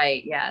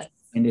 Right, yes.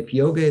 And if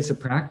yoga is a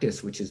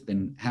practice which has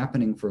been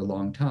happening for a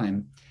long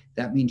time,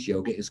 that means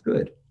yoga is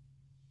good.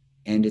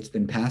 And it's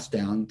been passed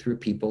down through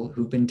people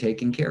who've been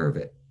taking care of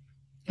it.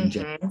 And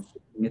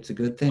it's a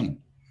good thing.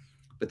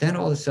 But then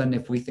all of a sudden,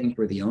 if we think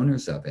we're the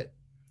owners of it,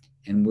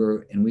 and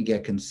we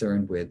get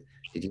concerned with,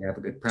 did you have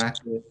a good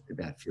practice? Did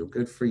that feel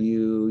good for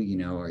you?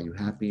 Are you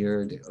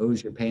happier?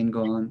 Is your pain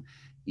gone?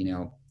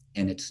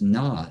 And it's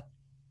not,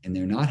 and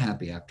they're not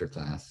happy after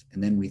class.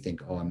 And then we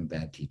think, oh, I'm a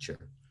bad teacher,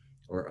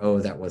 or, oh,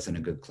 that wasn't a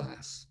good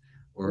class,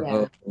 or,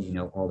 oh,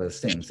 all those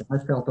things. I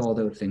felt all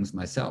those things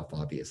myself,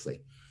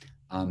 obviously.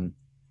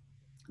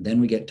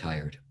 Then we get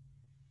tired,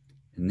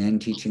 and then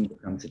teaching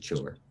becomes a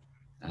chore.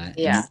 And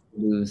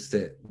we lose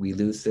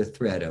the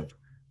thread of,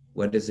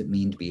 what does it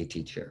mean to be a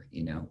teacher?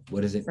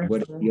 What does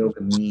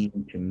yoga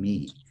mean to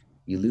me?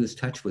 You lose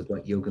touch with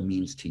what yoga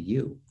means to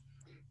you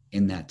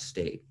in that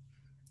state.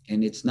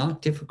 And it's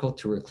not difficult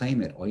to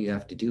reclaim it. All you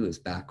have to do is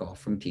back off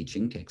from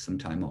teaching, take some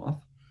time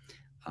off,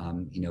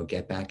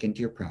 get back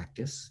into your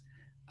practice,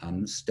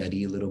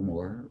 study a little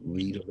more,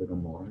 read a little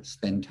more,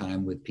 spend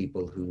time with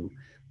people who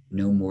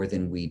know more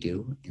than we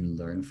do and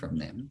learn from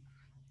them.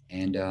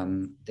 And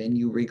then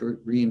you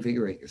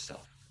reinvigorate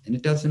yourself. And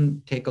it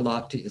doesn't take a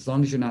lot as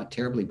long as you're not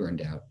terribly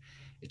burned out,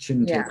 it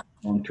shouldn't take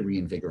long to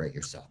reinvigorate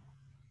yourself.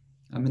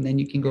 And then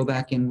you can go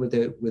back in with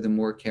a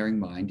more caring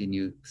mind, and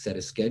you set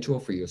a schedule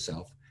for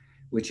yourself,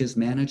 which is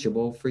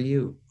manageable for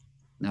you,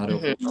 not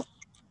over.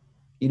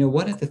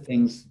 One of the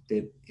things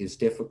that is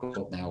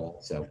difficult now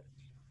also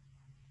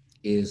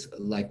is,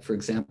 like, for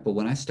example,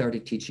 when I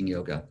started teaching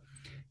yoga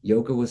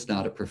was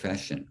not a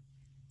profession.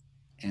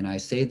 And I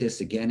say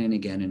this again and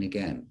again and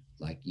again,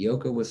 like,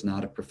 yoga was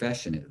not a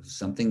profession. It was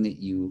something that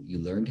you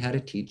learned how to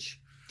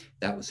teach.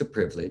 That was a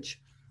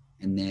privilege.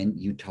 And then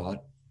you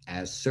taught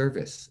as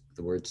service.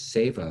 The word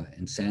seva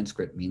in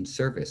Sanskrit means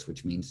service,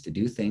 which means to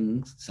do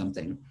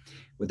something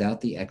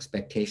without the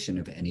expectation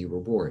of any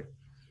reward.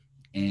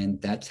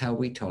 And that's how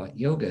we taught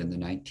yoga in the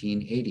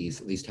 1980s,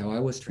 at least how I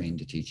was trained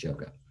to teach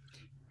yoga.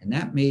 And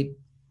that made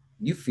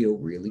you feel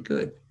really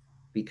good,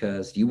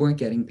 because you weren't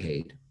getting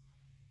paid,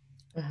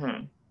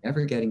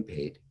 never getting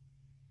paid.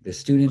 The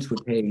students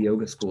would pay a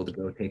yoga school to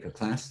go take a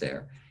class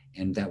there,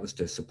 and that was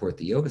to support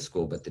the yoga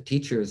school. But the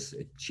teachers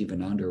at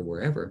Shivananda or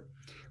wherever,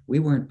 we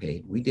weren't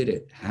paid. We did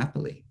it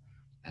happily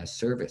as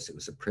service. It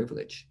was a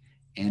privilege.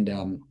 And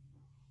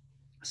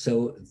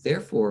so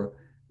therefore,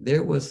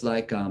 there was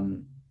like, a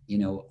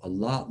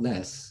lot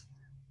less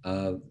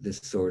of this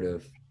sort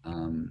of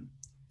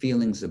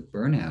feelings of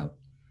burnout,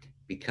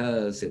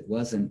 because it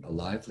wasn't a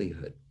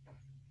livelihood.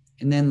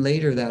 And then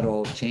later that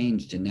all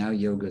changed, and now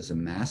yoga is a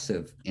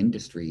massive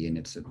industry, and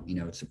it's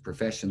a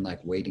profession like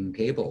waiting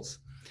tables.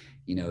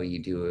 You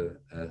do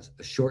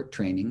a short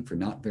training for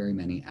not very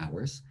many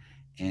hours,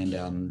 and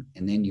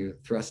then you're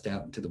thrust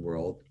out into the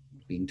world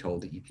being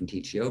told that you can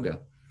teach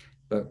yoga,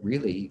 but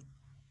really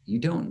you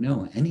don't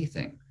know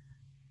anything.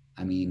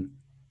 I mean,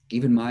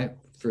 even my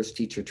first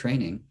teacher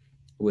training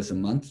was a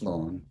month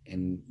long,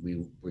 and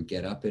we would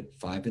get up at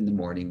 5 in the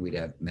morning. We'd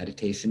have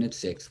meditation at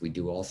 6. We'd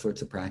do all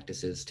sorts of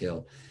practices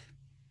till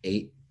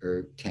 8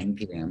 or 10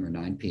 p.m. or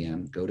 9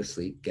 p.m., go to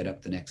sleep, get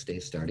up the next day,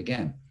 start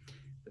again.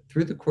 But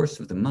through the course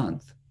of the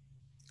month,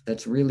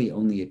 that's really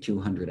only a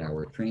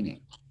 200-hour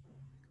training.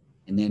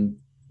 And then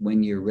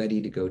when you're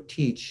ready to go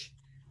teach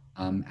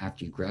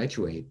after you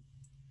graduate,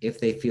 if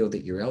they feel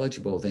that you're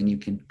eligible, then you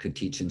could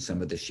teach in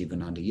some of the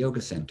Shivananda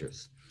yoga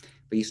centers.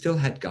 But you still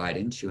had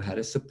guidance, you had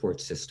a support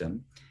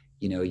system,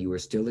 you were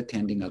still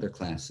attending other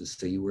classes,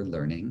 so you were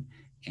learning,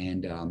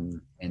 and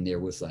there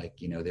was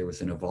there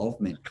was an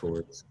evolvement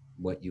towards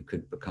what you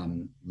could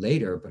become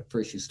later. But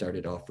first you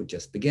started off with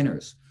just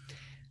beginners.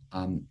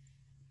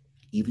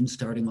 Even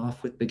starting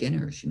off with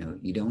beginners,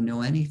 you don't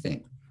know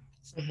anything.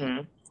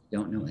 Mm-hmm.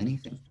 Don't know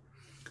anything.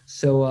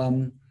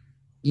 So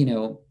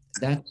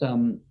that's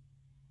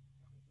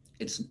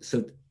it's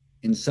so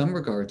in some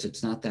regards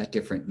it's not that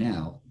different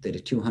now, that a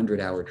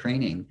 200-hour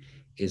training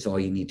is all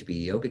you need to be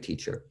a yoga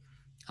teacher.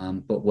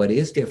 But what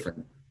is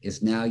different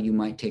is now you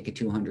might take a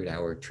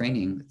 200-hour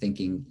training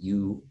thinking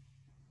you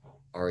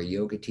are a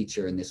yoga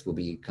teacher and this will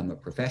become a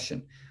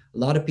profession. A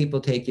lot of people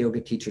take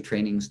yoga teacher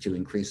trainings to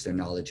increase their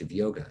knowledge of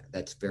yoga.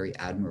 That's very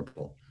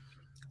admirable.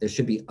 There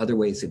should be other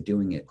ways of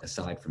doing it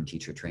aside from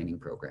teacher training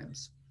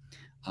programs.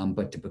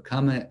 But to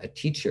become a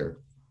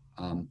teacher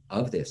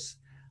of this,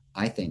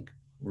 I think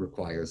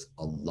requires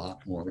a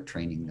lot more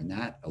training than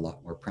that, a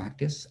lot more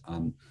practice.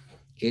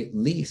 At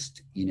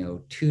least,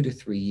 2 to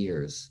 3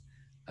 years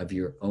of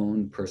your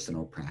own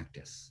personal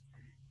practice.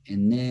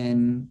 And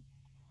then,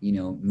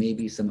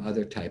 maybe some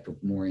other type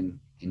of more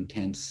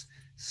intense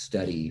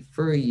study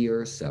for a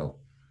year or so.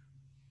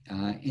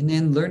 And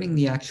then learning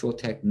the actual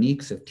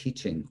techniques of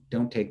teaching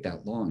don't take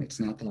that long. It's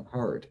not that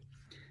hard.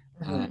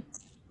 Mm-hmm.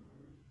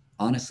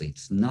 Honestly,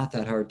 it's not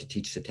that hard to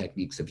teach the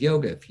techniques of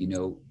yoga if you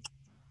know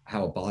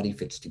how a body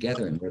fits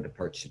together and where the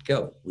parts should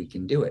go. We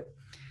can do it.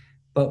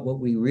 But what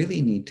we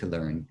really need to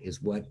learn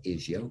is what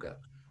is yoga.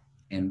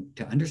 And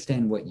to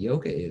understand what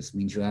yoga is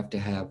means you have to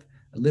have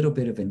a little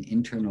bit of an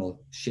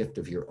internal shift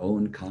of your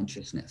own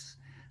consciousness,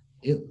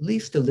 at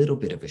least a little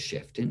bit of a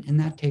shift, and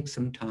that takes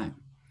some time.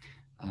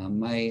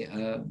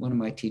 One of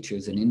my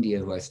teachers in India,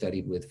 who I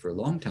studied with for a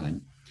long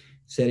time,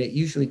 said it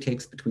usually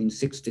takes between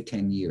 6 to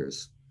 10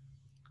 years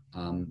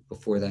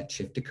before that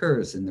shift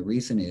occurs. And the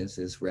reason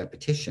is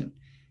repetition.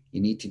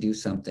 You need to do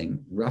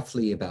something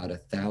roughly about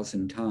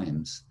 1,000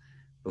 times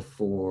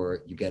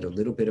before you get a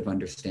little bit of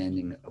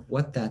understanding of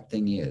what that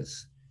thing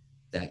is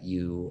that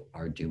you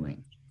are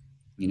doing.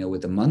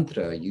 With a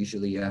mantra,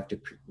 usually you have to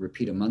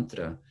repeat a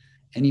mantra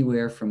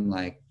anywhere from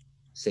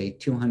say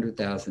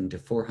 200,000 to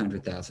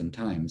 400,000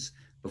 times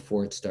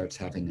before it starts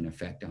having an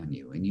effect on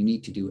you. And you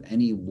need to do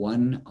any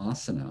one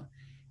asana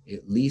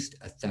at least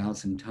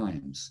 1,000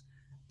 times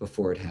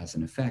before it has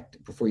an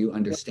effect, before you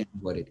understand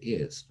what it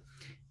is.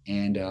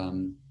 And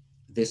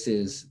this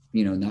is,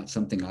 not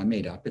something I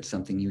made up. It's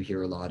something you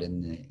hear a lot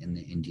in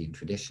the Indian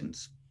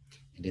traditions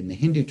and in the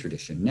Hindu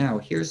tradition. Now,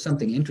 here's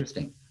something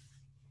interesting.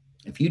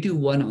 If you do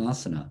one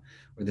asana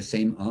or the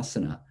same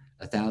asana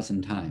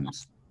 1,000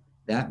 times,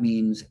 that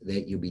means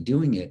that you'll be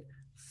doing it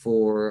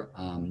for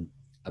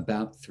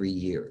about 3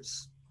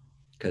 years,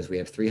 because we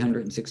have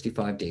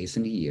 365 days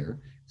in a year.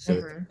 So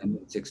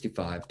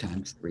 365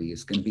 times 3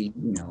 is going to be,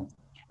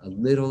 a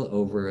little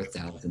over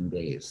 1,000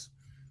 days.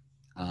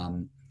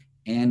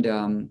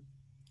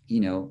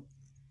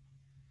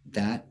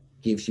 That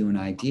gives you an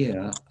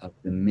idea of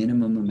the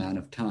minimum amount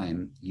of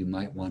time you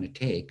might want to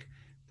take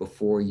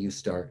before you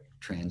start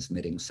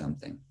transmitting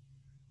something.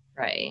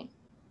 Right.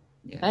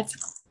 Yeah.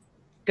 That's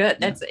good.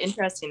 That's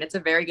interesting. That's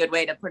a very good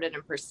way to put it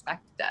in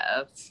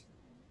perspective.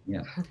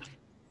 Yeah.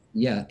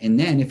 Yeah. And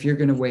then if you're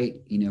going to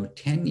wait,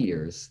 10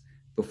 years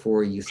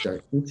before you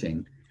start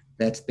teaching,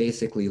 that's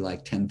basically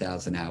like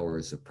 10,000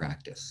 hours of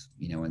practice,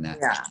 in that.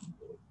 Yeah.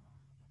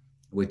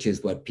 Which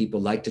is what people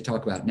like to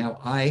talk about. Now,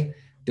 I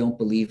don't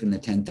believe in the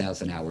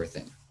 10,000 hour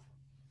thing.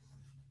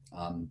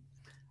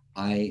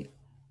 I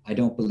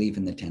don't believe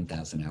in the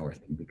 10,000 hour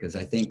thing, because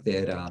I think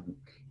that,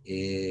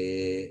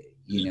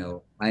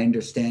 I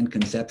understand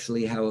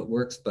conceptually how it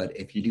works, but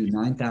if you do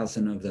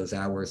 9,000 of those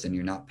hours and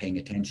you're not paying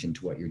attention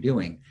to what you're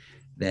doing,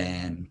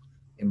 then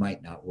it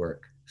might not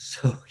work.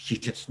 So you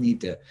just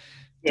need to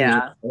do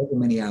however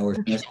many hours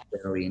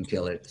necessarily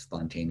until it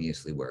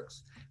spontaneously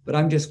works. But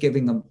I'm just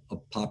giving a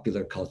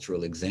popular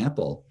cultural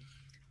example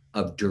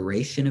of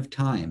duration of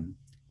time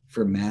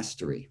for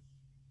mastery.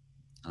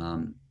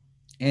 And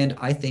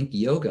I think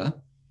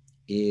yoga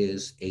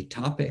is a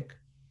topic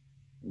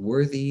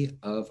worthy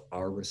of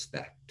our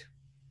respect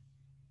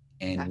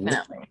and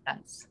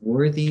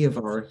worthy of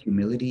our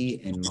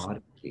humility and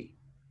modesty.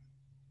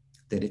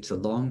 that it's a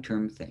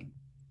long-term thing.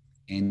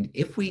 And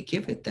if we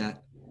give it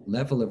that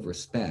level of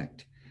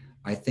respect,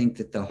 I think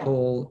that the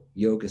whole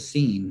yoga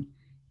scene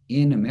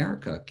in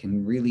America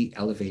can really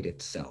elevate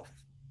itself.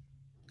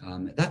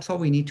 That's all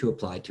we need to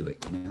apply to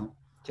it,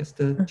 just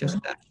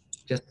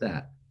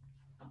that.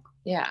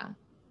 Yeah.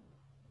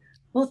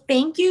 Well,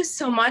 thank you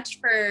so much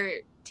for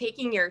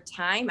taking your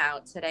time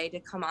out today to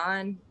come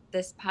on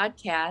this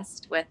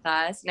podcast with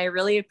us. And I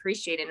really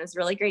appreciate it. It was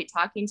really great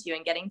talking to you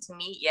and getting to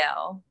meet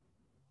you.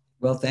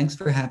 Well, thanks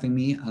for having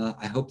me.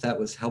 I hope that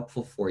was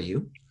helpful for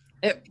you.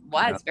 It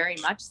was very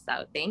much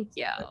so. Thank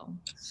you.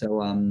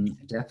 So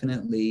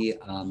definitely,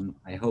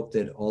 I hope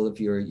that all of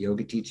your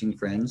yoga teaching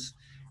friends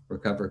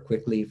recover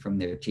quickly from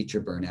their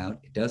teacher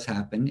burnout. It does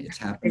happen. It's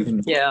happened to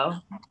me. Yeah.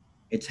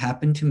 It's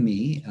happened to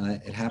me.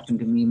 It happened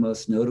to me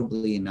most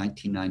notably in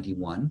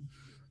 1991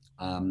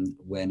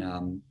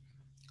 when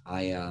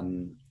I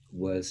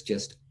was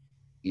just,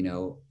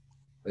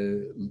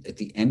 at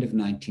the end of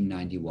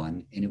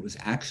 1991. And it was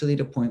actually at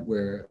a point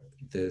where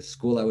the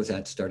school I was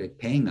at started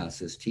paying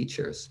us as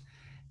teachers.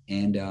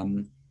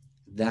 And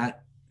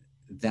that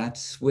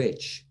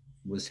switch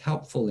was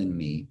helpful in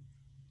me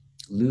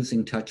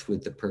losing touch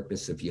with the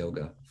purpose of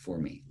yoga for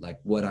me, like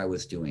what I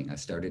was doing. I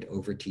started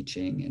over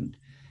teaching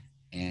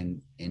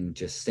and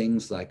just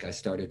things like I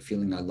started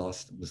feeling I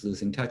was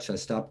losing touch. I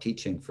stopped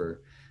teaching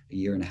for a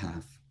year and a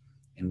half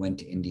and went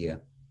to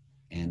India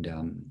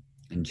and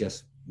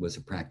just was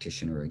a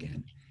practitioner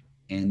again.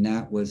 And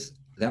that was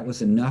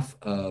enough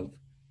of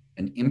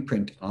an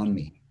imprint on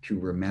me to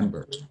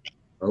remember,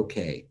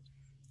 okay,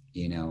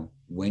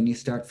 when you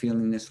start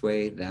feeling this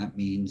way, that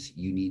means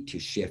you need to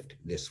shift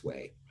this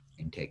way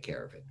and take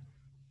care of it.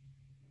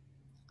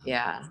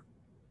 Yeah.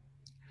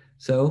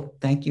 So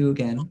thank you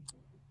again.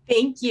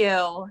 Thank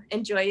you.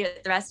 Enjoy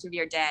the rest of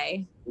your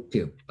day. You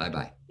too.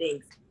 Bye-bye.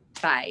 Thanks.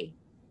 Bye.